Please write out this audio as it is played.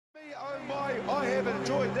oh my, I have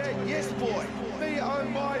enjoyed that, yes boy. Me oh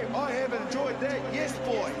my, I have enjoyed that, yes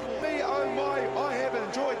boy. Me oh my, I have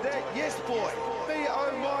enjoyed that, yes boy. Me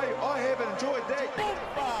oh my, I have enjoyed that. Me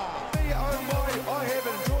oh my, I have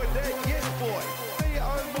enjoyed that, yes boy. Me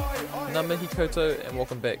oh my, I Ngā mihi koutou, and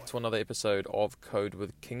welcome back to another episode of Code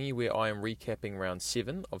with Kingy, where I am recapping round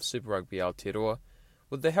 7 of Super Rugby Aotearoa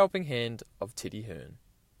with the helping hand of Teddy Hearn.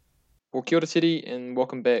 Well, kia ora Teddy, and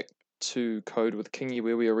welcome back to Code with Kingy,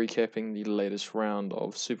 where we are recapping the latest round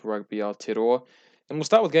of Super Rugby Aotearoa. And we'll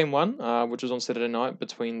start with game 1, which was on Saturday night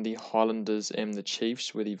between the Highlanders and the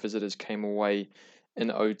Chiefs, where the visitors came away in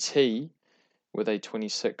OT with a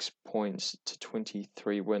 26 points to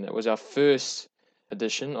 23 win. It was our first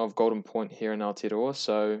edition of Golden Point here in Aotearoa,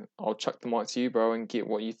 so I'll chuck the mic to you, bro, and get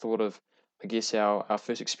what you thought of, I guess, our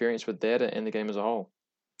first experience with that and the game as a whole.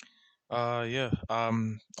 I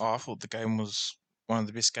thought the game was one of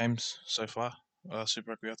the best games so far.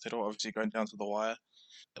 Super Rugby Aotearoa, obviously going down to the wire,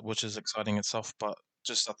 which is exciting itself. But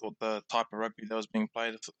just I thought the type of rugby that was being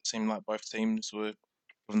played, it seemed like both teams were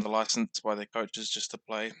given the license by their coaches just to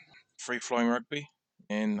play free-flowing rugby,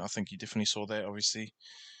 and I think you definitely saw that. Obviously,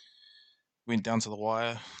 went down to the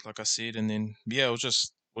wire, like I said, and then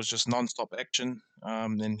it was just non-stop action.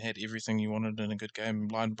 Then had everything you wanted in a good game,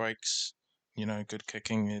 line breaks, good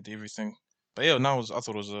kicking, had everything. But yeah, no, I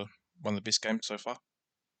thought it was one of the best games so far.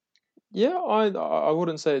 Yeah, I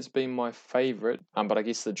wouldn't say it's been my favourite, but I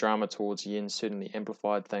guess the drama towards the end certainly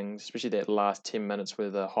amplified things, especially that last 10 minutes where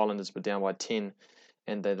the Highlanders were down by 10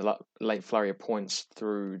 and the late flurry of points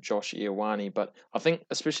through Josh Ioane. But I think,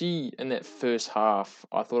 especially in that first half,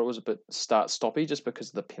 I thought it was a bit start-stoppy just because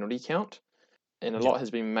of the penalty count. And a Yeah, lot has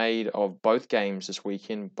been made of both games this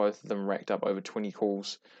weekend. Both of them racked up over 20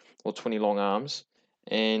 calls or 20 long arms.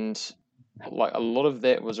 And like a lot of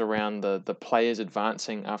that was around the players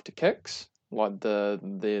advancing after kicks, like the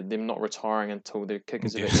them not retiring until their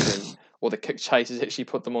kickers have yeah, actually or the kick chasers actually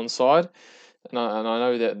put them on side. And I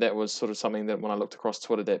know that was sort of something that when I looked across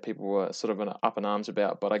Twitter that people were sort of up in arms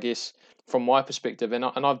about. But I guess from my perspective, and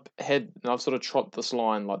I've sort of trot this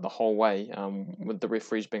line like the whole way, with the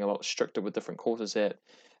referees being a lot stricter with different courses. That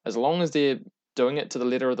as long as they're doing it to the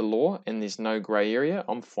letter of the law and there's no grey area,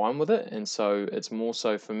 I'm fine with it. And so it's more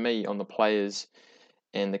so for me on the players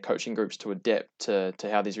and the coaching groups to adapt to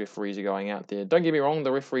how these referees are going out there. Don't get me wrong,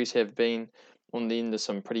 the referees have been on the end of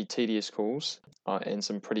some pretty tedious calls, and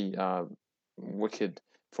some pretty wicked,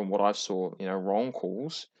 from what I saw, wrong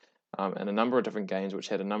calls, in a number of different games, which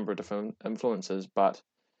had a number of different influences. But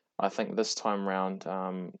I think this time round,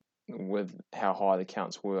 with how high the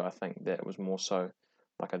counts were, I think that it was more so,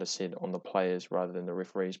 like I just said, on the players rather than the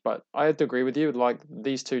referees. But I have to agree with you. Like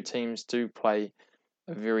these two teams do play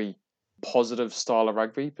a very positive style of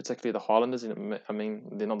rugby, particularly the Highlanders. And I mean,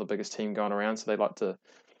 they're not the biggest team going around, so they like to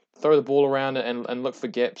throw the ball around and look for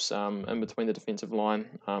gaps, in between the defensive line,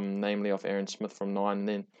 namely off Aaron Smith from 9. And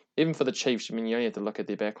then even for the Chiefs, I mean, you only have to look at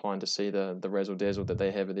their back line to see the razzle dazzle that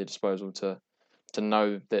they have at their disposal to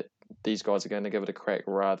know that these guys are going to give it a crack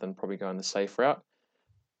rather than probably going the safe route.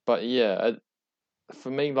 But yeah, for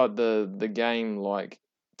me, like the game, like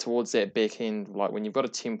towards that back end, like when you've got a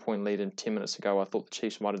 10 point lead and 10 minutes to go, I thought the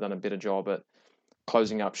Chiefs might have done a better job at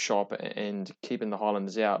closing up shop and keeping the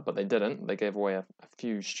Highlanders out, but they didn't. They gave away a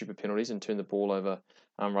few stupid penalties and turned the ball over,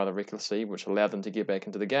 rather recklessly, which allowed them to get back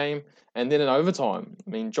into the game. And then in overtime, I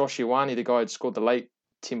mean, Josh Ioane, the guy who scored the late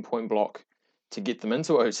 10 point block to get them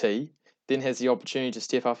into OT, then has the opportunity to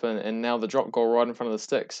step up and nail the drop goal right in front of the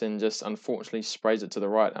sticks and just unfortunately sprays it to the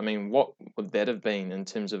right. I mean, what would that have been in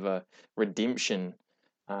terms of a redemption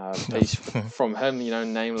piece from him,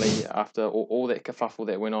 namely after all that kerfuffle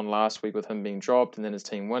that went on last week with him being dropped and then his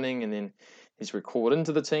team winning, and then he's recalled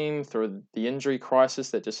into the team through the injury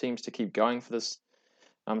crisis that just seems to keep going for this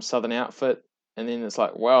Southern outfit. And then it's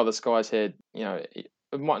like, wow, this guy's had, it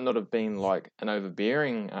might not have been like an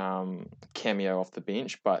overbearing cameo off the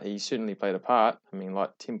bench, but he certainly played a part. I mean,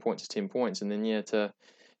 like 10 points is 10 points. And then, yeah, to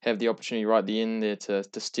have the opportunity right at the end there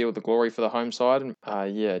to steal the glory for the home side, and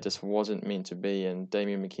yeah, it just wasn't meant to be. And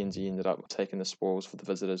Damian McKenzie ended up taking the spoils for the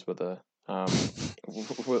visitors with a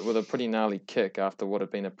with a pretty gnarly kick after what had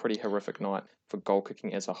been a pretty horrific night for goal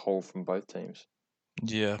kicking as a whole from both teams.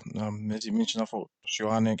 yeah. As you mentioned, I thought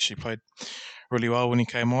Shuan actually played really well when he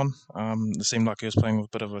came on. It seemed like he was playing with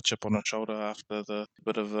a bit of a chip on his shoulder after the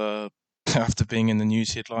bit of after being in the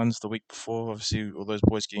news headlines the week before. Obviously, all those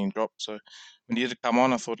boys getting dropped. So when he did come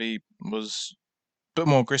on, I thought he was a bit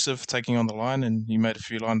more aggressive, taking on the line, and he made a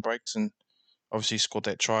few line breaks, and obviously scored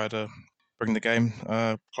that try to bring the game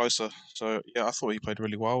closer. So yeah, I thought he played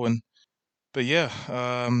really well. But yeah.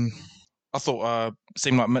 I thought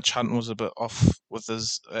seemed like Mitch Hunt was a bit off with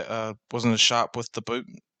his wasn't as sharp with the boot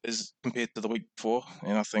as compared to the week before,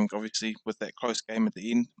 and I think obviously with that close game at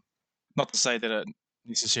the end, not to say that it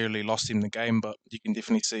necessarily lost him the game, but you can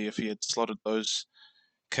definitely see if he had slotted those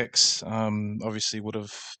kicks, obviously would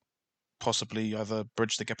have possibly either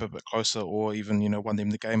bridged the gap a bit closer or even won them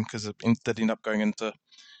the game because it did end up going into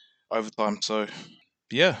overtime. So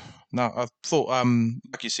yeah, no, I thought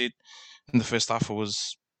like you said in the first half it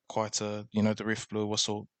was quite a the ref blew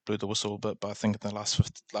the whistle a bit, but I think in the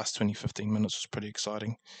last 20 15 minutes was pretty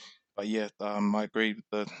exciting. But yeah, I agree.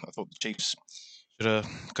 I thought the Chiefs could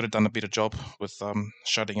have done a better job with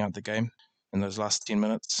shutting out the game in those last 10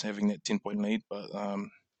 minutes, having that 10-point lead, but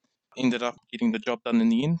ended up getting the job done in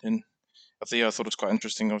the end. And I thought it was quite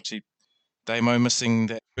interesting. Obviously, Damo missing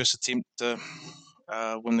that first attempt to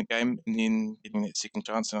win the game and then getting that second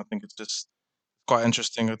chance. And I think it's just quite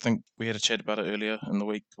interesting. I think we had a chat about it earlier in the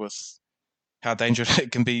week with how dangerous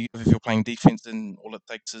it can be if you're playing defense and all it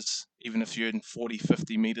takes is even if you're in 40,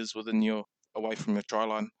 50 meters away from your try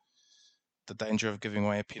line, the danger of giving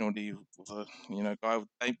away a penalty with a guy with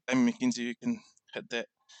Damian McKenzie who can hit that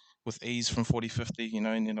with ease from 40, 50, and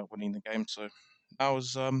end up winning the game. So I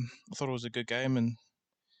thought it was a good game, and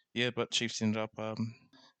yeah, but Chiefs ended up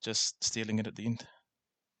just stealing it at the end.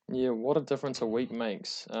 Yeah, what a difference a week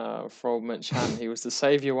makes. For old Mitch Hunt, he was the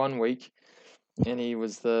saviour one week, and he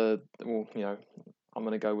was I'm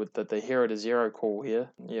going to go with the hero to zero call here.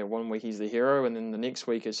 Yeah, one week he's the hero, and then the next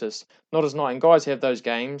week it's just not as nice. And guys have those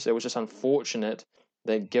games. It was just unfortunate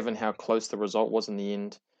that given how close the result was in the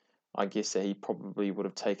end, I guess that he probably would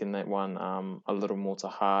have taken that one a little more to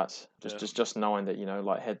heart. Yeah. Just knowing that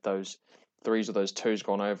like had those threes or those twos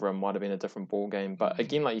gone over, it might have been a different ball game. But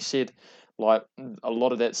again, like you said, like a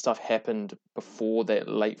lot of that stuff happened before that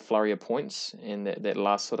late flurry of points and that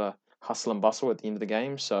last sort of hustle and bustle at the end of the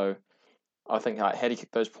game. So I think had he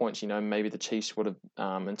kicked those points, maybe the Chiefs would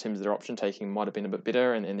have, in terms of their option taking, might have been a bit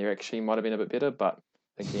better, and their actually might have been a bit better. But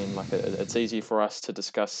again, like it's easy for us to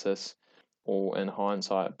discuss this all in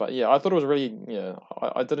hindsight. But yeah, I thought it was really,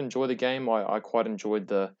 I did enjoy the game. I quite enjoyed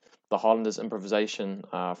the Highlanders improvisation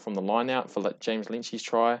from the line out for James Lynch's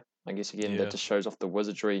try. I guess again that Yeah. just shows off the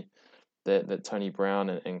wizardry that Tony Brown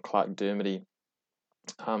and Clark Dermody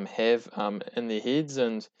have in their heads.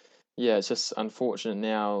 And yeah, it's just unfortunate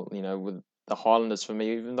now, with the Highlanders for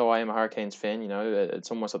me, even though I am a Hurricanes fan,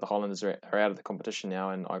 it's almost like the Highlanders are out of the competition now,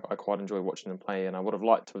 and I quite enjoy watching them play. And I would have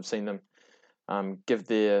liked to have seen them give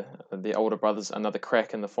their older brothers another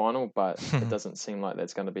crack in the final, but it doesn't seem like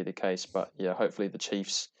that's going to be the case. But yeah, hopefully the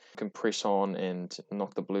Chiefs can press on and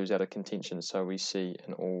knock the Blues out of contention, so we see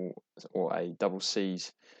an all or a double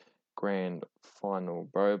C's grand final,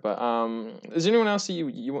 bro. But is there anyone else that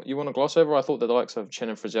you want to gloss over? I thought that the likes of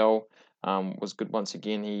Shannon Frizzell was good once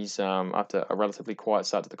again. He's after a relatively quiet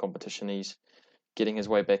start to the competition, he's getting his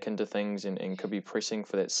way back into things and could be pressing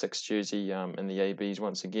for that sixth jersey in the ABs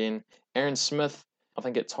once again. Aaron Smith, I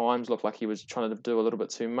think at times looked like he was trying to do a little bit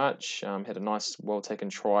too much. Had a nice, well taken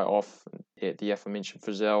try off at the aforementioned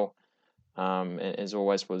Frizzell. As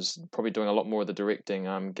always, was probably doing a lot more of the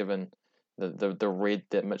directing, given the red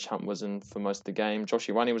that Mitch Hunt was in for most of the game. Josh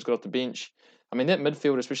Ioane was good off the bench. I mean, that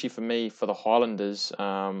midfield, especially for me, for the Highlanders,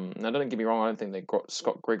 now don't get me wrong, I don't think that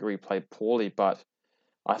Scott Gregory played poorly, but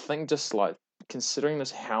I think just like considering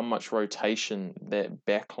this how much rotation that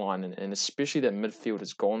backline and especially that midfield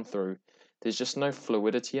has gone through, there's just no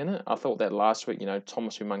fluidity in it. I thought that last week,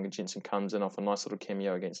 Thomas Umunga Jensen comes in off a nice little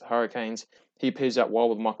cameo against the Hurricanes. He pairs out well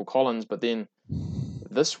with Michael Collins, but then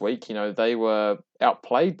this week, they were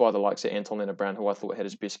outplayed by the likes of Anton Leonard-Brown, who I thought had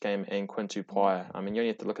his best game, and Quinn Tupaia. I mean, you only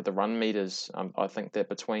have to look at the run meters. I think that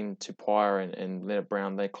between Tupaia and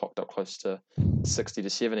Leonard-Brown, they clocked up close to 60 to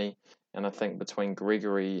 70. And I think between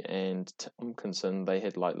Gregory and Tompkinson, they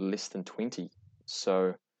had like less than 20.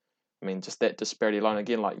 So, I mean, just that disparity alone.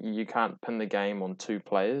 Again, like you can't pin the game on two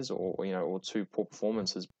players or two poor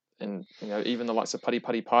performances. And even the likes of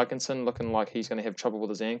Putty Parkinson looking like he's going to have trouble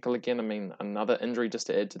with his ankle again. I mean, another injury just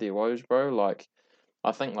to add to their woes, bro. Like,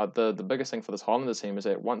 I think like the biggest thing for this Highlanders team is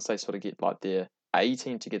that once they sort of get like their A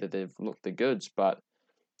team together, they've looked the goods, but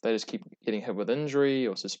they just keep getting hit with injury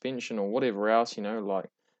or suspension or whatever else. Like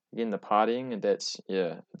again the partying, and it's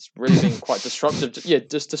really been quite disruptive.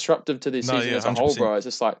 Just disruptive to their No, season yeah, as a whole, 100%. bro. It's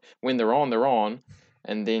just like when they're on, they're on,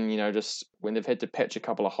 and then just when they've had to patch a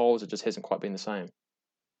couple of holes, it just hasn't quite been the same.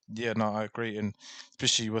 Yeah, no, I agree, and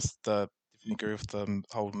especially with the definitely agree with the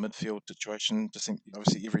whole midfield situation. Just think,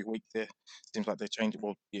 obviously, every week there seems like they're changing.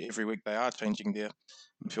 Well, yeah, every week they are changing their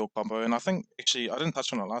midfield combo, and I think actually I didn't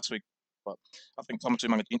touch on it last week, but I think Thomas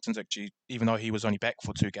Umunga Jensen's actually, even though he was only back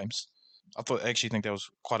for 2 games, I actually think that was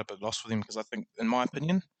quite a big loss for them because I think, in my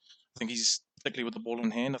opinion, I think he's particularly with the ball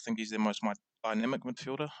in hand. I think he's the most dynamic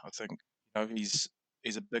midfielder. I think he's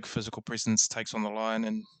a big physical presence, takes on the line,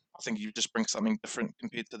 and I think he just brings something different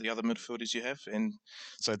compared to the other midfielders you have. And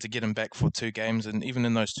so to get him back for 2 games, and even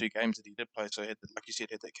in those 2 games that he did play, so he had, like you said,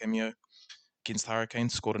 had that cameo against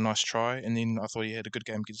Hurricanes, scored a nice try, and then I thought he had a good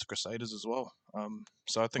game against the Crusaders as well.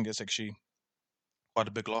 So I think it's actually quite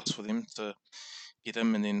a big loss for them to get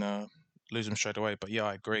him and then lose him straight away. But yeah,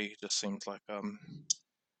 I agree. It just seems like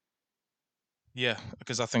yeah,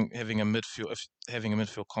 because I think having a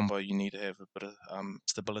midfield combo, you need to have a bit of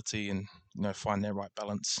stability and find that right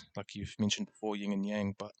balance, like you've mentioned before, yin and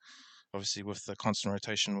yang. But obviously, with the constant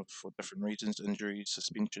rotation for different reasons, injuries,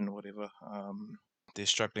 suspension, or whatever, they're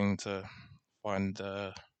struggling to find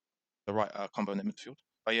the right combo in that midfield.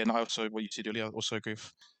 But yeah, and I also what you said earlier, I also agree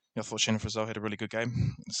with. I thought Shannon Frizzell had a really good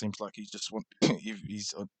game. It seems like he just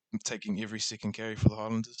he's taking every second carry for the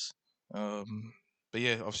Highlanders. Um, but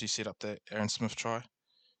yeah, obviously set up that Aaron Smith try,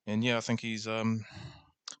 and yeah, I think he's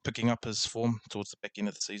picking up his form towards the back end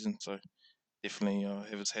of the season. So definitely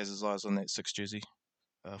has his eyes on that 6 jersey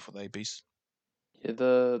for the ABs. Yeah,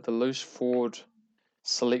 the loose forward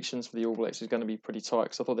selections for the All Blacks is going to be pretty tight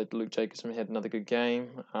because I thought that Luke Jacobson had another good game.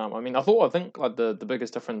 I think like the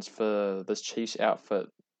biggest difference for this Chiefs outfit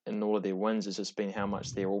in all of their wins has just been how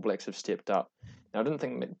much their All Blacks have stepped up. Now I didn't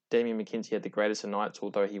think Damien McKenzie had the greatest of nights,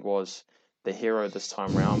 although he was the hero this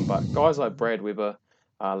time round. But guys like Brad Weber,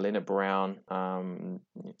 Leonard Brown,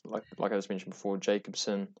 like I just mentioned before,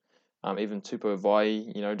 Jacobson, even Tupou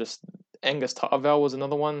Vai, just Angus Taravell was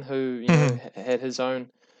another one who had his own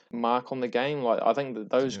mark on the game. Like I think that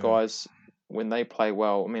those Yeah. guys, when they play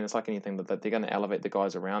well, I mean, it's like anything that they're going to elevate the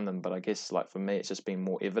guys around them. But I guess like for me, it's just been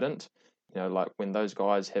more evident. Like when those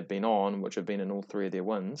guys have been on, which have been in all three of their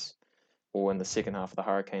wins, or in the second half of the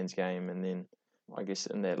Hurricanes game, and then I guess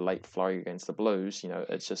in that late flurry against the Blues,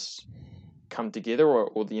 it's just come together,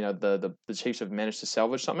 or the Chiefs have managed to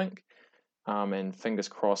salvage something. And fingers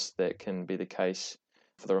crossed that can be the case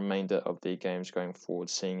for the remainder of the games going forward,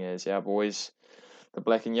 seeing as our boys, the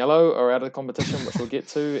black and yellow, are out of the competition, which we'll get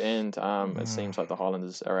to, and it Uh, seems like the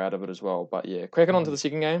Highlanders are out of it as well. But yeah, cracking on to yeah. the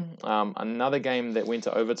second game, another game that went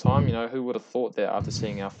to overtime. Who would have thought that after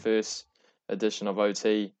seeing our first edition of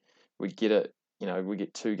OT, we'd get it. We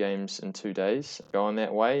get 2 games in 2 days going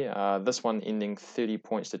that way. This one ending 30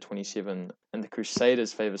 points to 27 in the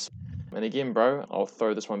Crusaders' favour. And again, bro, I'll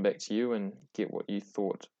throw this one back to you and get what you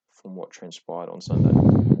thought from what transpired on Sunday.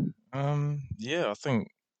 Yeah, I think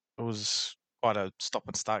it was quite a stop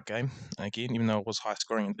and start game. Again, even though it was high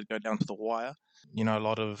scoring and did go down to the wire, a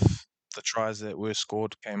lot of the tries that were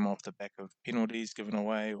scored came off the back of penalties given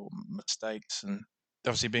away or mistakes. And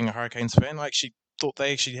obviously, being a Hurricanes fan, I actually thought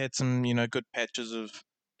they actually had some, good patches of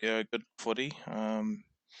good footy. I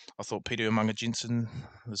thought Peter Umaga Jensen,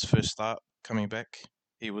 his first start coming back,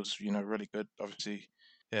 he was, really good. Obviously,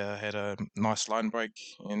 yeah, had a nice line break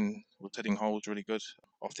and was hitting holes really good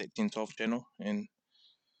off that 10-12 channel. And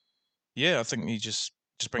yeah, I think he just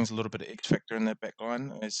brings a little bit of X factor in that back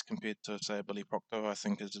line as compared to say a Billy Proctor. I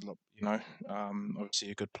think is a lot,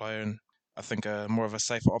 obviously a good player and I think more of a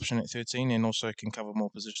safer option at 13 and also can cover more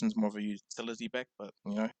positions, more of a utility back. But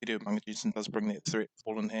Peter Umaga Jensen does bring that threat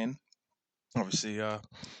ball in hand. Obviously,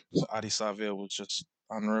 Adi Savia was just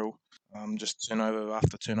unreal. Just turnover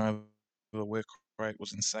after turnover, work rate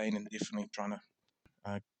was insane, and definitely trying to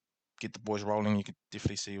uh, get the boys rolling. You could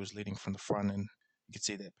definitely see he was leading from the front, and you could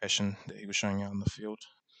see that passion that he was showing out on the field.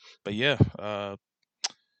 But yeah,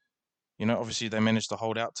 obviously they managed to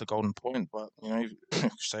hold out to Golden Point, but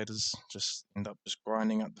Crusaders just end up just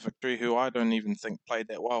grinding out the victory. Who I don't even think played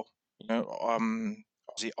that well.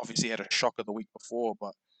 Obviously had a shocker the week before,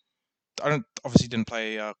 but I don't obviously didn't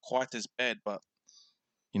play quite as bad, but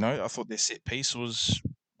I thought their set piece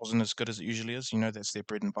wasn't as good as it usually is. That's their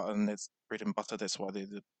bread and butter, and that's bread and butter. That's why they're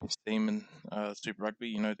the best team in Super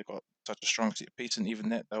Rugby. They've got such a strong set piece, and even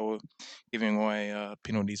that they were giving away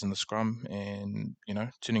penalties in the scrum, and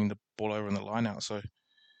turning the ball over in the line out. So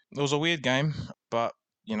it was a weird game, but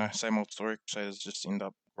same old story. Crusaders just end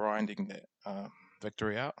up grinding that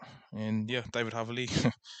victory out, and yeah, David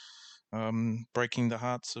Havili breaking the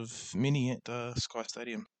hearts of many at Sky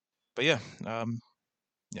Stadium. But yeah,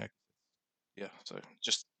 yeah, yeah. So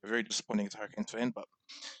just very disappointing as a Hurricanes fan, but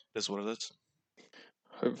it is what it is.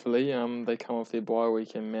 Hopefully, they come off their bye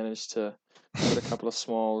week and manage to put a couple of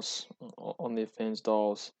smiles on their fans'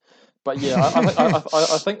 dials. But yeah,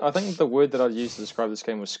 I think the word that I'd use to describe this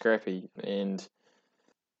game was scrappy. And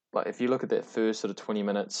like if you look at that first sort of 20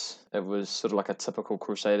 minutes, it was sort of like a typical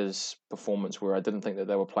Crusaders performance where I didn't think that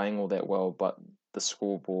they were playing all that well, but the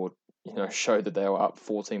scoreboard showed that they were up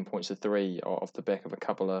 14 points to three off the back of a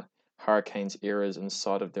couple of Hurricanes errors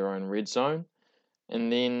inside of their own red zone.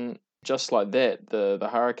 And then just like that, the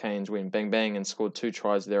Hurricanes went bang bang and scored two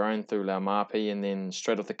tries of their own through Laumapi, and then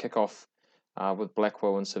straight off the kickoff with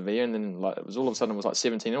Blackwell and Sevilla, and then like it was all of a sudden it was like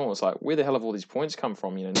 17 all. It's like where the hell have all these points come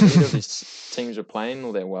from? Neither of these teams are playing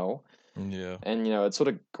all that well. Yeah. And it sort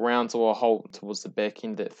of ground to a halt towards the back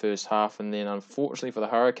end of that first half, and then unfortunately for the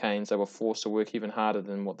Hurricanes, they were forced to work even harder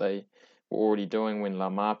than what they were already doing when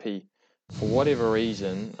Lamapi, for whatever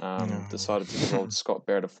reason, decided to give No. old Scott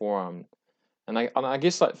Barrett a forearm. And I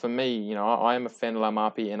guess like for me, I am a fan of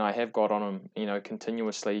Lamapi, and I have got on him,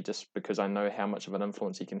 continuously just because I know how much of an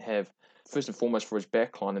influence he can have. First and foremost for his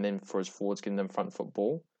backline, and then for his forwards getting them front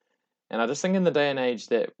football. And I just think in the day and age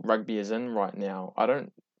that rugby is in right now, I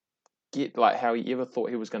don't get like how he ever thought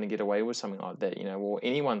he was going to get away with something like that, or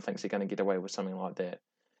anyone thinks they're going to get away with something like that.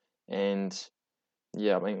 And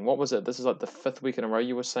yeah, I mean, what was it? This is like the fifth week in a row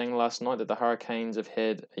you were saying last night that the Hurricanes have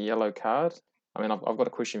had a yellow card. I mean, I've got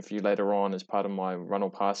a question for you later on as part of my run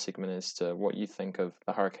or pass segment as to what you think of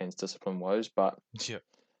the Hurricanes' discipline woes. But Yeah.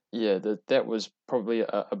 yeah, that was probably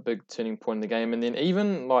a big turning point in the game. And then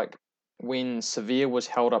even like when Sevilla was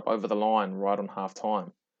held up over the line right on half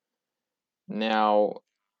time. Now,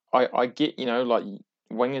 I get, like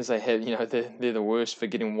wingers they have, they're the worst for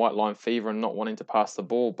getting white line fever and not wanting to pass the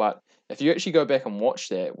ball. But if you actually go back and watch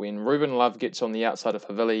that, when Ruben Love gets on the outside of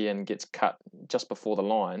Havili and gets cut just before the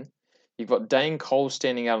line, you've got Dane Cole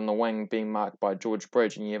standing out on the wing being marked by George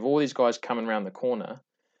Bridge, and you have all these guys coming around the corner.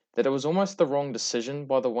 That it was almost the wrong decision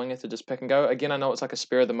by the winger to just pick and go. Again, I know it's like a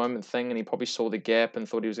spur of the moment thing, and he probably saw the gap and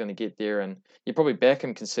thought he was going to get there, and you probably back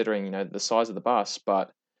him considering the size of the bus,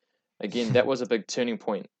 but again, that was a big turning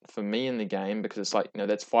point for me in the game because it's like,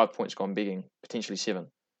 that's 5 points gone begging, potentially seven.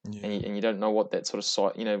 And Yeah. you don't know what that sort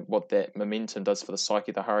of what that momentum does for the psyche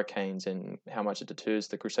of the Hurricanes and how much it deters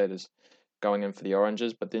the Crusaders going in for the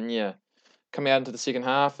Oranges. But then, yeah, coming out into the second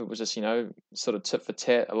half, it was just, sort of tit for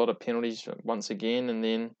tat, a lot of penalties once again. And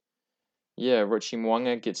then, yeah, Richie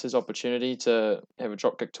Mwanga gets his opportunity to have a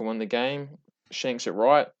drop kick to win the game, shanks it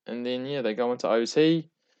right. And then, yeah, they go into OT.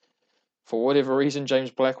 For whatever reason,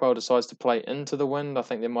 James Blackwell decides to play into the wind. I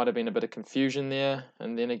think there might have been a bit of confusion there.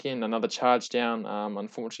 And then again, another charge down,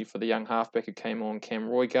 unfortunately for the young halfback who came on, Cam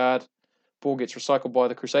Roygard. Ball gets recycled by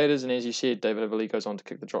the Crusaders, and as you said, David Havili goes on to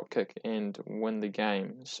kick the drop kick and win the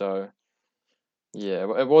game. So, yeah,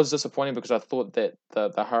 it was disappointing because I thought that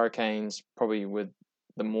the Hurricanes probably were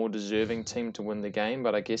the more deserving team to win the game,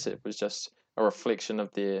 but I guess it was just a reflection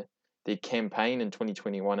of their campaign in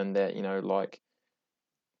 2021 and that, like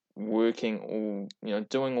working all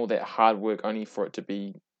doing all that hard work only for it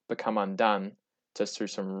to become undone just through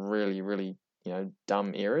some really really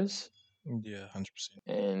dumb errors. Yeah. 100%.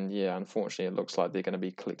 And yeah, unfortunately it looks like they're going to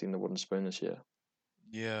be collecting the wooden spoon this year.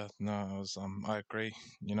 Yeah. No, I agree.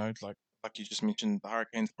 Like you just mentioned, the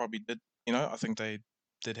Hurricanes probably did. I think they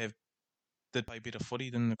did have did play better footy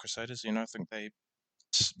than the Crusaders. I think they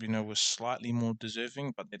were slightly more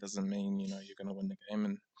deserving, but that doesn't mean you're going to win the game.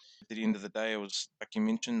 And at the end of the day, it was like you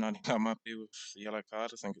mentioned, 99 might be with the yellow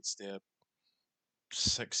card. I think it's their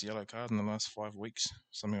sixth yellow card in the last 5 weeks,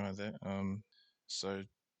 something like that. So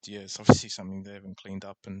yeah, it's obviously something they haven't cleaned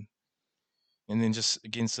up, and then just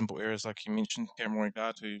again simple errors like you mentioned, Cameron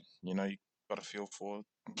Guard, who you got a feel for,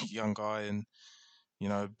 young guy, and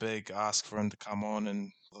big ask for him to come on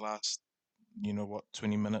in the last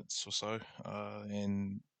 20 minutes or so,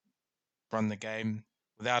 and run the game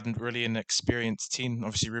without really an experienced 10.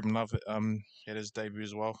 Obviously, Ruben Love had his debut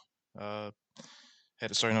as well. Uh,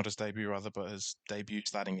 sorry, not his debut rather, but his debut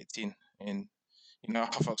starting at 10. And I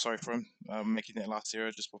felt sorry for him making that last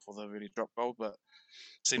error just before the really dropped goal. But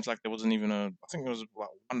it seems like there wasn't even I think there was like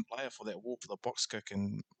one player for that wall for the box kick,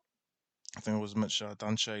 and I think it was Mitch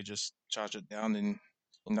Dunshea just charged it down and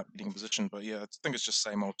ended up getting in position. But yeah, I think it's just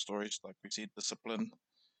same old stories, like we said, discipline,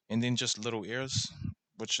 and then just little errors,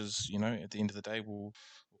 which is at the end of the day will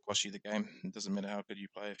cost you the game. It doesn't matter how good you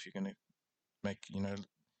play if you're going to make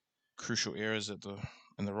crucial errors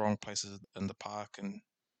in the wrong places in the park and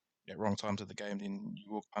at wrong times of the game, then you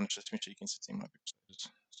will punish, especially against a team like the Crusaders.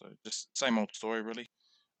 So just same old story, really.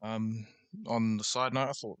 Um, on the side note,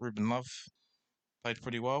 I thought Ruben Love played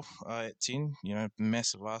pretty well at 10.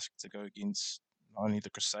 Massive ask to go against not only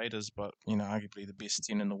the Crusaders, but arguably the best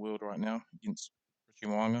 10 in the world right now against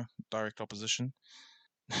Richie Mo'unga, direct opposition.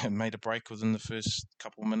 Made a break within the first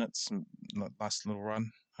couple minutes, nice little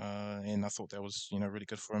run, and I thought that was really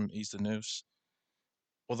good for him, eased the nerves.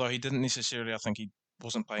 Although he didn't necessarily, I think he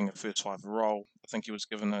wasn't playing a first five role. I think he was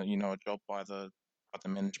given a job by the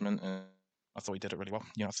management, and I thought he did it really well.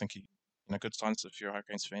 I think he good signs if you're a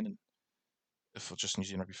Hurricanes fan, and for just New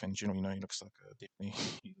Zealand rugby fan in general, he looks like definitely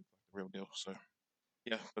he looks like the real deal. So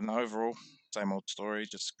yeah, but no, overall, same old story.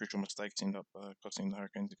 Just crucial mistakes end up costing the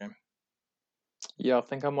Hurricanes the game. Yeah, I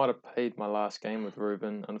think I might have played my last game with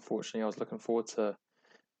Ruben. Unfortunately, I was looking forward to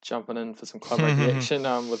jumping in for some club rugby action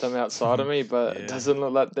with him outside of me, but it Yeah, doesn't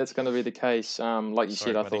look like that's going to be the case. Like you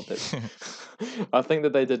said, sorry, I buddy. thought that I think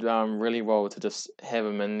that they did really well to just have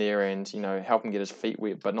him in there and help him get his feet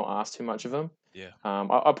wet, but not ask too much of him. Yeah,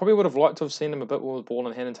 I probably would have liked to have seen him a bit more with the ball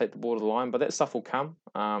in hand and take the ball to the line, but that stuff will come.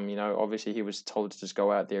 Obviously he was told to just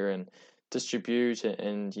go out there and distribute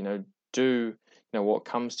and do what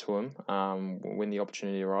comes to him when the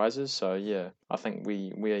opportunity arises. So yeah, I think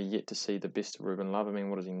we are yet to see the best of Ruben Love. I mean,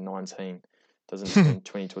 what is he, 19? Doesn't turn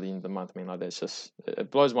 20 till the end of the month. I mean, like that's just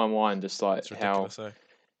it blows my mind just like it's ridiculous, eh?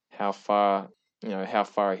 how far how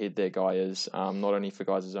far ahead that guy is, not only for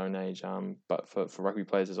guys his own age, but for rugby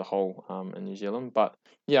players as a whole in New Zealand. But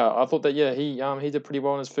yeah, I thought that he did pretty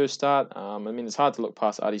well in his first start. I mean, it's hard to look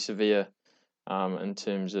past Adi Sevilla in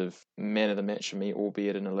terms of man of the match for me,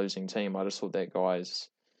 albeit in a losing team. I just thought that guy's.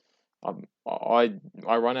 I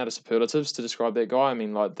run out of superlatives to describe that guy. I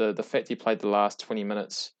mean, like the fact he played the last 20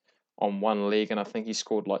 minutes on one leg, and I think he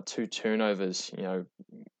scored like two turnovers.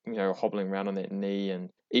 Hobbling around on that knee, and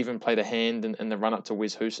even played a hand in the run up to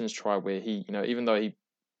Wes Houston's try, where he, even though he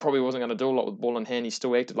probably wasn't going to do a lot with ball in hand, he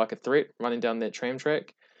still acted like a threat running down that tram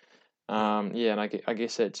track. Yeah, Yeah, and I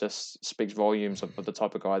guess that just speaks volumes of the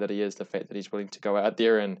type of guy that he is. The fact that he's willing to go out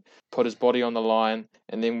there and put his body on the line,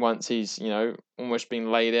 and then once he's almost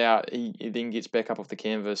been laid out, he then gets back up off the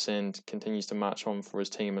canvas and continues to march on for his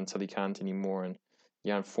team until he can't anymore. And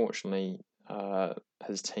yeah, unfortunately,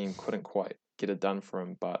 his team couldn't quite get it done for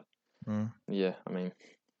him. But mm. yeah, I mean,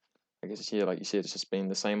 I guess yeah, like you said, it's just been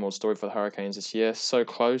the same old story for the Hurricanes this year. So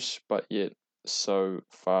close, but yet so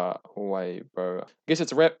far away, bro. I guess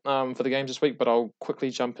it's a wrap for the games this week, but I'll quickly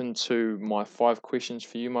jump into my 5 questions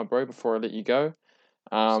for you, my bro, before I let you go.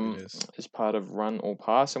 Sweet Um, as. as part of run or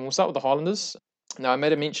pass, and we'll start with the Highlanders. Now, I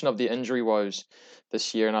made a mention of the injury woes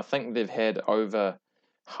this year, and I think they've had over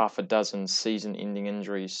half a dozen season-ending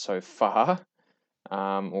injuries so far.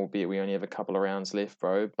 Albeit we only have a couple of rounds left,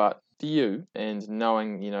 bro. But do you, and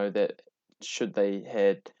knowing that should they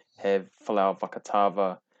have Falau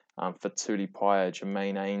Vakatava, Fatuli Paya,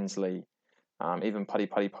 Jermaine Ainsley, even Putty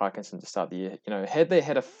Putty Parkinson to start the year, had they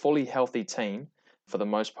had a fully healthy team for the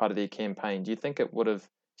most part of their campaign, do you think it would have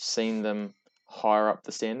seen them higher up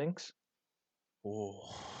the standings?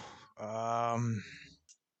 Oh, um,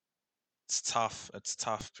 it's tough. It's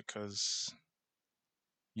tough because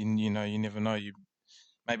you never know. You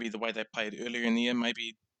maybe the way they played earlier in the year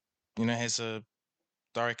maybe has a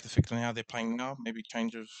direct effect on how they're playing now. Maybe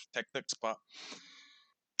change of tactics, but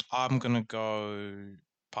I'm gonna go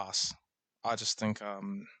pass. I just think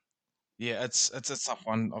yeah, it's a tough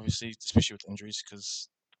one, obviously, especially with injuries, because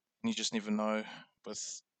you just never know.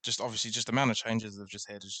 With just obviously just the amount of changes they've just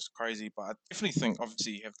had is just crazy. But I definitely think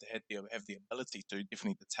obviously you have the ability to,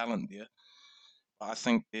 definitely the talent there. But I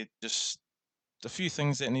think they're just a few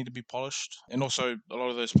things that need to be polished, and also a lot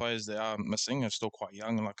of those players that are missing are still quite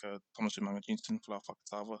young, like Thomas Umanga Jensen, Flau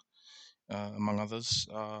Fakatava, among others.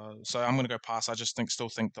 So I'm going to go pass. I just still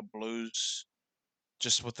think the Blues,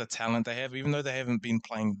 just with the talent they have, even though they haven't been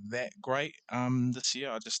playing that great this year,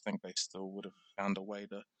 I just think they still would have found a way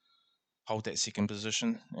to hold that second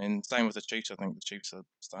position. And same with the Chiefs. I think the Chiefs are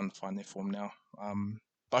starting to find their form now.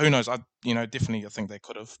 But who knows? Definitely I think they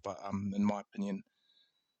could have, but in my opinion,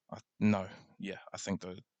 no. Yeah, I think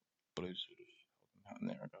the Blues would have held them out in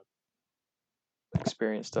that regard.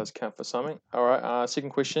 Experience does count for something. All right.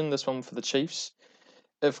 Second question. This one for the Chiefs.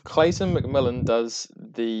 If Clayton McMillan does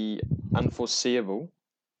the unforeseeable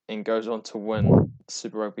and goes on to win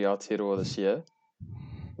Super Rugby Aotearoa this year,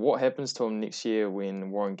 what happens to him next year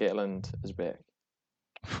when Warren Gatland is back?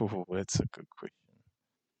 Ooh, that's a good question.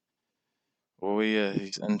 Well, yeah,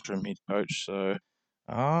 he's interim head coach, so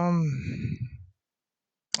um,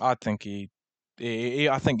 I think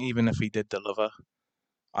I think even if he did deliver,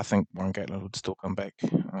 I think Warren Gatland would still come back.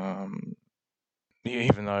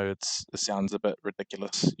 Even though it sounds a bit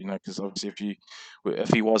ridiculous, because obviously if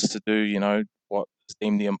he was to do, what is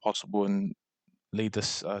deemed the impossible and lead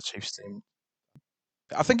this Chiefs team,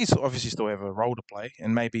 I think he's obviously still have a role to play,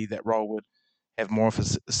 and maybe that role would have more of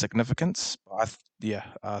a significance. But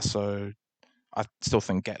yeah, so I still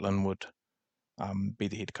think Gatlin would be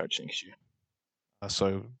the head coach next year.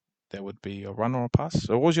 So that would be a run or a pass.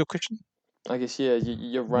 So what was your question? I guess, yeah,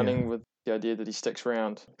 you're Yeah, running with the idea that he sticks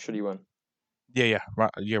around should he win. yeah,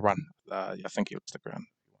 yeah, run. I think he would stick around.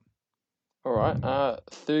 All right.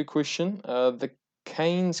 Third question. The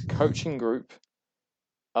Canes coaching group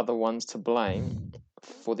are the ones to blame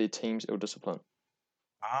for their team's ill discipline?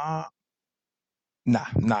 Ah, nah.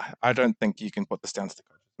 I don't think you can put this down to the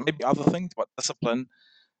coaches. Maybe other things, but discipline.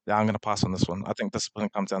 Yeah, I'm going to pass on this one. I think discipline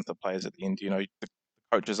comes down to players at the end. The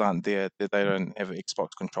coaches aren't there. They don't have an Xbox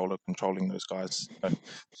controller controlling those guys.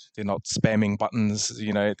 They're not spamming buttons. At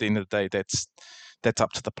the end of the day, that's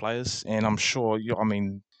up to the players. And I'm sure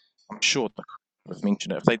I'm sure the coach would have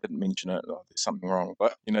mentioned it. If they didn't mention it, there's something wrong.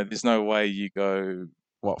 But there's no way you go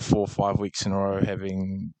 4 or 5 weeks in a row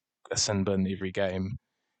having a sin bin every game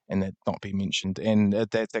and that not be mentioned. And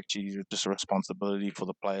that's actually just a responsibility for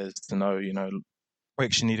the players to know. We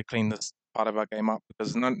actually need to clean this part of our game up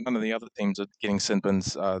because none of the other teams are getting sin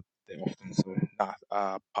bins that often. So,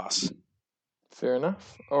 pass. Fair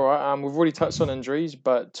enough. All right. We've already touched on injuries,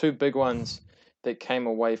 but two big ones that came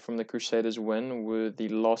away from the Crusaders' win were the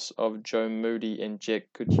loss of Joe Moody and Jack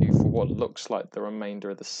Goodhue for what looks like the remainder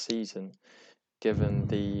of the season, given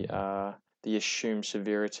the assumed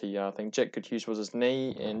severity. I think Jack Goodhue's was his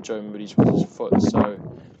knee and Joe Moody's was his foot.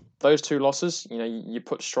 So those two losses, you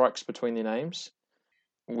put strikes between their names.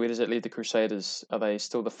 Where does it leave the Crusaders? Are they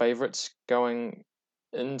still the favourites going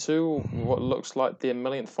into what looks like their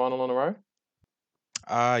millionth final in a row?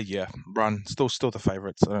 Yeah, run still the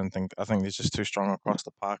favourites. I think they're just too strong across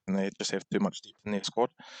the park, and they just have too much depth in their squad.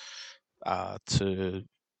 To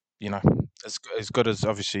you know, as good as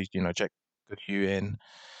obviously Jack Goodhue and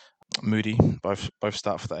Moody both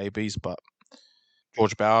start for the ABs, but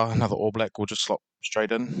George Bauer, another All Black, will just slot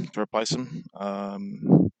straight in to replace him.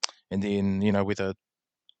 And then whether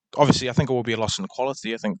obviously I think it will be a loss in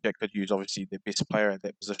quality. I think Jack Goodhue's obviously the best player at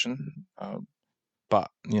that position. But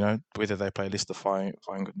whether they play Leicester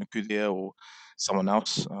Nakudia or someone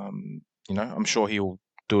else, I'm sure he'll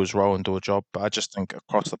do his role and do a job. But I just think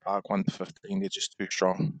across the park, 1 to 15, they're just too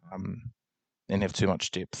strong and have too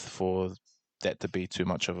much depth for that to be too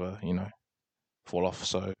much of a fall off.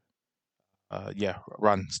 So yeah,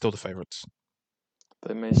 run still the favourites.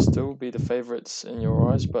 They may still be the favourites in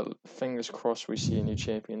your eyes, but fingers crossed we see a new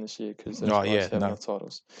champion this year because those Oh guys yeah, have no, enough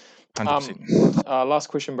titles. 100%. Um, Last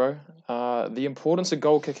question, bro. The importance of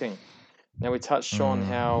goal kicking. Now we touched on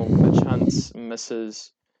how Mitch Hunt's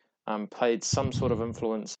misses played some sort of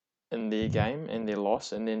influence in their game and their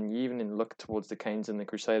loss, and then you even look towards the Canes and the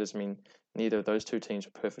Crusaders. I mean, neither of those two teams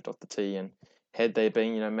were perfect off the tee, and had they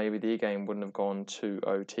been, maybe their game wouldn't have gone to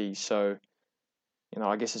OT. So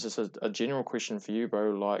I guess it's just a general question for you,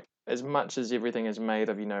 bro. Like, as much as everything is made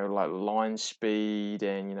of, like line speed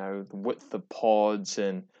and, the width of pods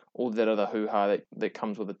and all that other hoo ha that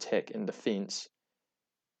comes with attack and defense,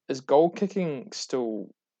 is goal kicking still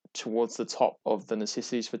towards the top of the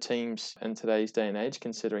necessities for teams in today's day and age,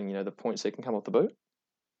 considering, the points that can come off the boot?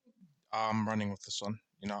 I'm running with this one.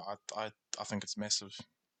 I think it's massive.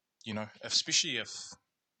 Especially if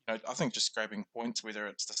I think just grabbing points, whether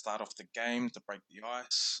it's to start off the game to break the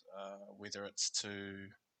ice, whether it's to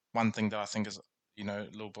one thing that I think is a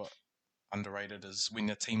little bit underrated is when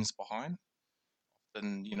the team's behind.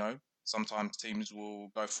 Then sometimes teams will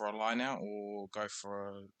go for a line out or go for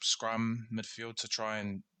a scrum midfield to try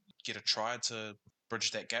and get a try to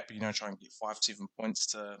bridge that gap. Try and get 5-7 points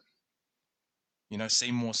to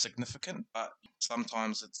seem more significant. But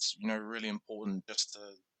sometimes it's really important just to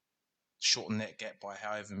shorten that gap by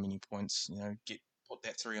however many points. Put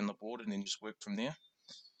that 3 on the board and then just work from there.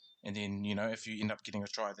 And then if you end up getting a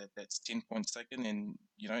try that's 10 points taken, and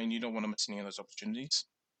and you don't want to miss any of those opportunities.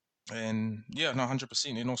 And yeah, no,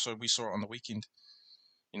 100%. And also we saw it on the weekend.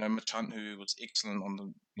 Mitch Hunt, who was excellent on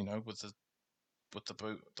the with the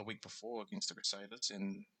boot the week before against the Crusaders,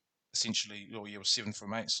 and essentially, he was 7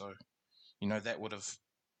 from 8. So that would have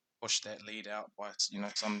pushed that lead out by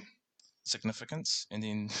some significance. And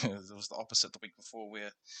then there was the opposite the week before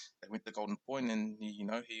where they went the golden point, and he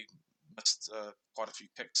missed quite a few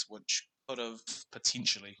kicks, which could have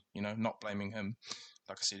potentially, not blaming him,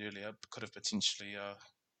 like I said earlier, could have potentially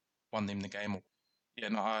won them the game. Yeah,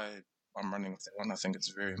 no, I'm running with that one. I think it's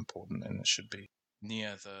very important, and it should be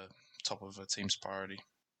near the top of a team's priority.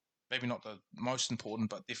 Maybe not the most important,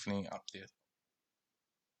 but definitely up there.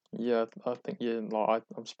 Yeah, I think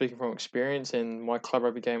I'm speaking from experience in my club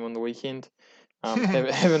rugby game on the weekend.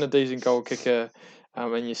 Having a decent goal kicker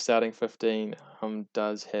in your starting 15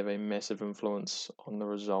 does have a massive influence on the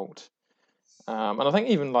result. And I think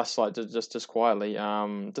even less like just quietly,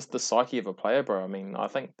 just the psyche of a player, bro. I mean, I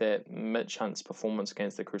think that Mitch Hunt's performance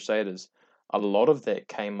against the Crusaders, a lot of that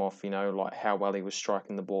came off, like how well he was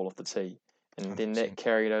striking the ball off the tee, and then that 100%.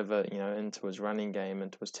 carried over, into his running game,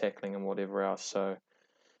 into his tackling and whatever else. So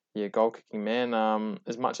yeah, goal kicking, man.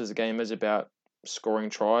 As much as the game is about scoring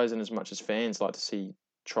tries, and as much as fans like to see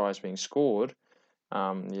tries being scored,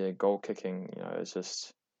 Yeah, goal kicking, is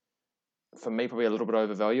just for me probably a little bit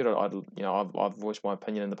overvalued. I've voiced my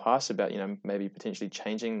opinion in the past about maybe potentially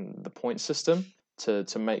changing the point system to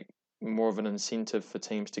make more of an incentive for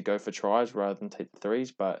teams to go for tries rather than take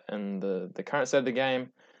threes. But in the current state of the game,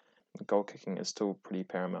 goal kicking is still pretty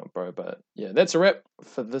paramount, bro. But yeah, that's a wrap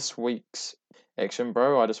for this week's action,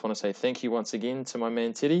 bro. I just want to say thank you once again to my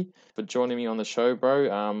man Teddy for joining me on the show,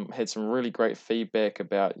 bro. Had some really great feedback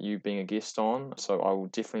about you being a guest on, so I will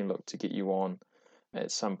definitely look to get you on at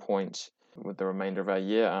some point with the remainder of our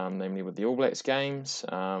year, namely with the All Blacks games.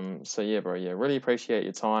 So yeah, bro, yeah, really appreciate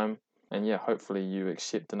your time, and yeah, hopefully you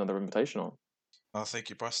accept another invitation on. Thank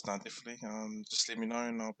you, Bryce. No, definitely. Just let me know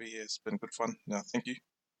and I'll be here. It's been good fun. Yeah, thank you.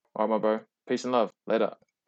 All right, my bro. Peace and love. Later.